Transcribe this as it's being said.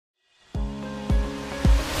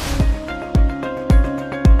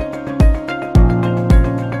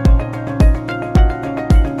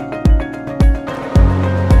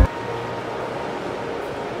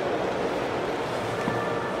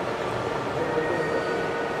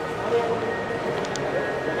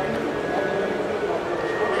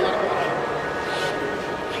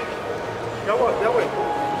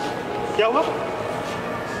क्या हुआ?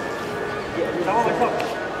 भाई साहब,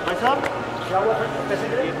 भाई साहब क्या हुआ? भाई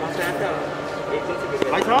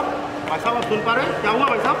साहब, भाई साहब आप सुन पा रहे हैं? क्या हुआ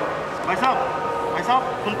भाई साहब? भाई साहब, भाई साहब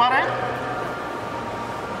सुन पा रहे हैं?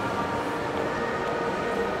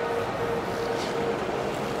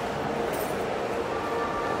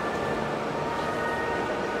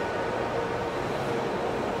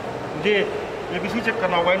 मुझे एबीसी चेक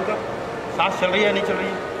करना होगा इनका, सांस चल रही है नहीं चल रही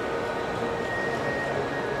है।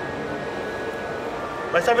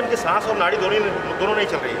 भाई साहब इनकी सांस और नाड़ी दोनों नहीं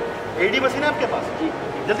चल रही है। एडी मशीन है आपके पास?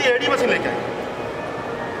 जल्दी एडी मशीन लेके आए।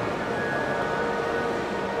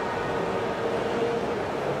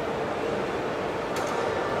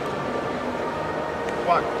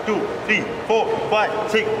 1 2 3 4 5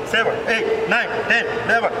 6 7 8 9 10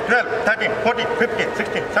 11 12 13 14 15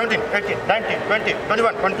 16 17 18 19 20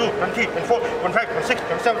 21 22 23 24 25 26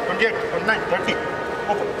 27 28 29 30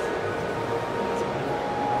 open.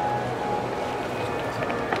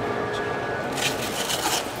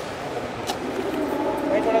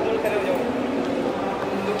 थोड़ा दूर करे हो जाओ।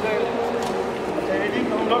 अच्छा एडिंग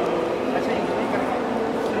हम लोग ऐसे ही करेंगे।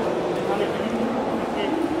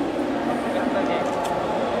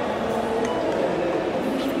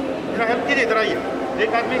 हेल्प कीजिए, इधर आइए।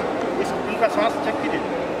 एक आदमी इनका सांस चेक कीजिए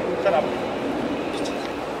सर आप,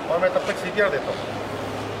 और मैं तब तक CPR देता हूँ।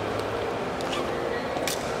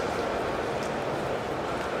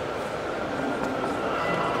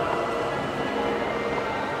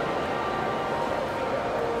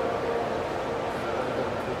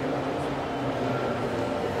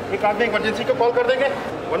 एक आदमी इमरजेंसी को कॉल कर देंगे,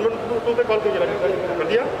 112 पे कॉल कीजिए। कर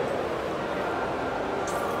दिया?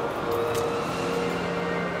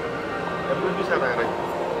 एम्बुलेंस भी साथ आएगा।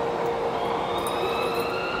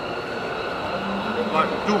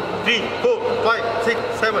 1 2 3 4 5 6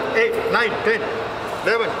 7 8 9 10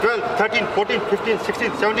 11 12 13 14 15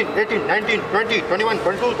 16 17 18 19 20 21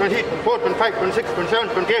 22 23 24 25 26 27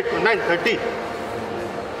 28 29 30.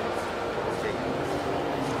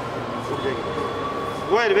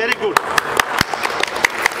 Well, very good.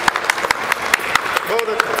 बहुत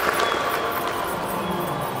अच्छा।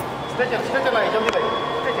 स्ट्रेचर लाइए, जल्दी लाइए।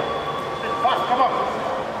 Stretcher fast, come on.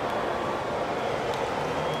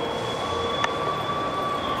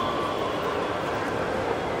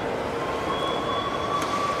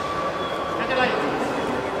 Stretcher लाइए।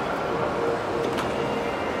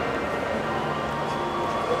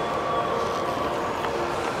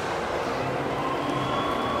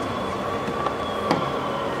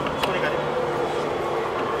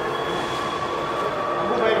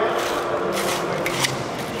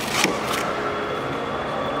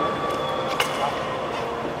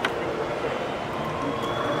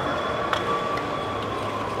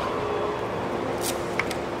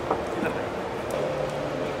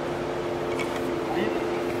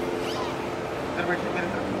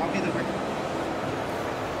 आप इधर बैठिए।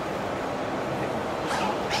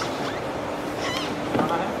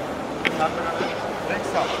 बनाना है, साथ बनाना है। नेक्स्ट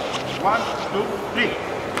साथ 1 2 3।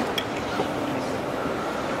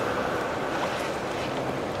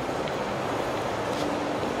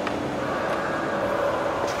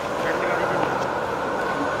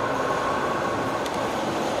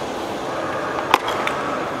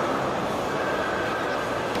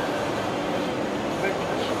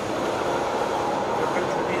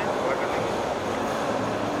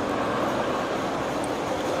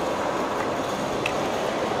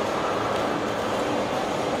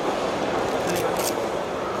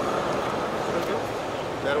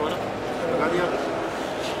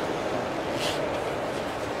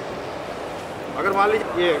 अगर मान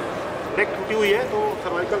लीजिए ये नेक टूटी हुई है तो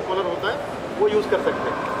सर्वाइकल कॉलर होता है, वो यूज़ कर सकते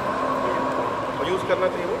हैं, और यूज़ करना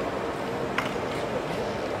चाहिए वो।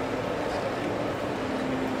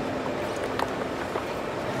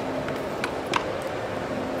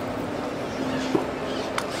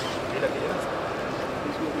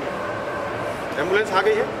 एम्बुलेंस आ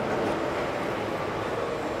गई है,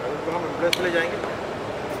 तो हम एम्बुलेंस ले जाएंगे।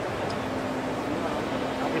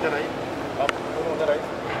 आप इधर आइए, आप दोनों उधर आइए।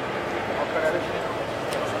 आपका डायरेक्शन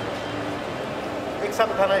एक साथ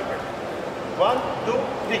उठाना है। 1 2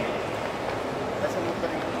 3 ऐसे मूव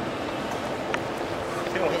करेंगे,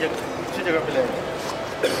 फिर वहीं दूसरी जगह पे लाएंगे।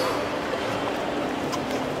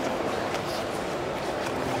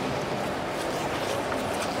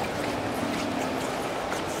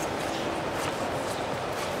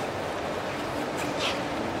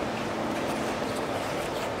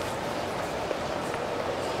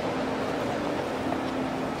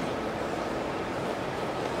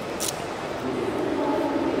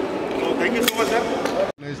 Thank you so much, sir.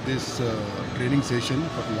 This training session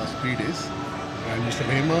for the last 3 days, and Mr.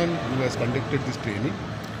 Rahman, who has conducted this training,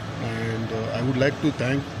 And I would like to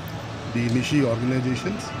thank the Nishi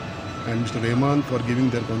organizations and Mr. Rahman for giving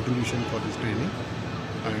their contribution for this training.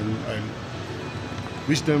 And I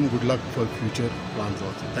wish them good luck for future plans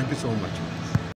also. Thank you so much.